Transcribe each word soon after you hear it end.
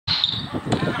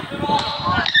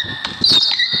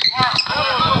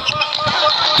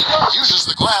Uses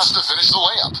the glass to finish the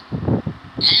layup.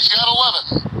 He's got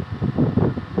 11.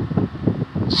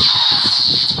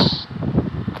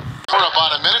 We're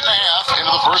about a minute and a half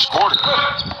into the first quarter.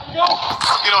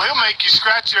 You know, he'll make you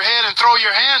scratch your head and throw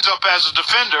your hands up as a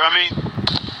defender. I mean...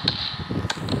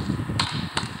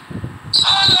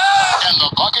 And the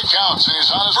bucket counts, and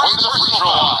he's on his way to the free throw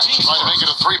line, trying to make it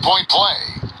a three-point play.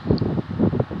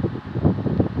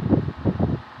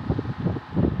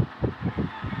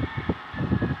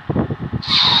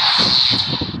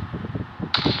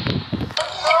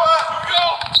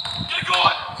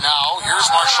 Now, here's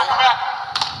Marshall.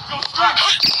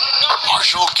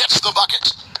 Marshall gets the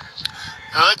bucket.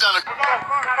 And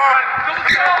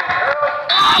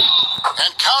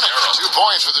count it. 2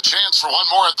 points with a chance for one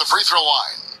more at the free throw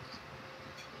line.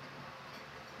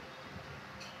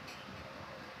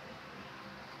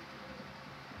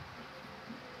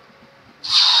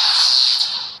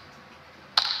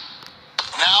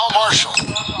 Now Marshall.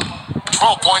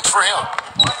 12 points for him.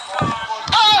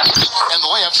 And the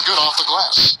layup's good off the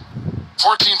glass.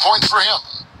 14 points for him.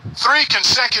 3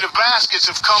 consecutive baskets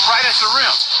have come right at the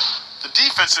rim. The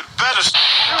defense had better... 6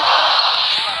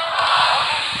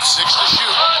 to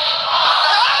shoot.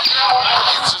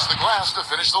 Uses the glass to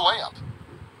finish the layup.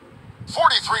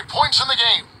 43 points in the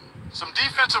game. Some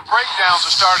defensive breakdowns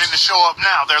are starting to show up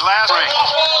now. Their last ring.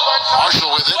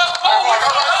 Marshall with it.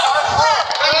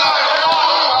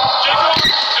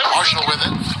 Marshall with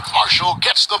it. Marshall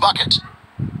gets the bucket.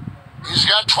 He's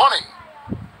got 20.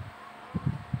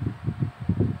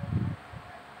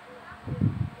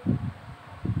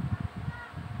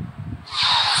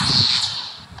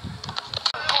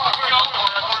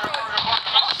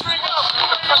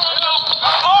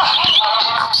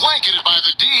 Blanketed by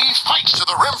the D, he fights to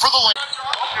the rim for the lane.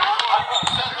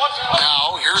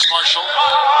 Now, here's Marshall.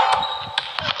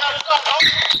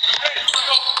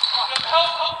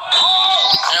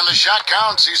 And the shot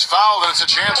counts. He's fouled, and it's a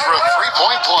chance for a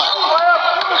three-point play.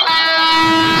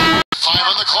 5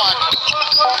 on the clock.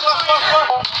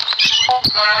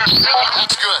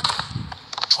 That's good.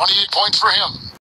 28 points for him.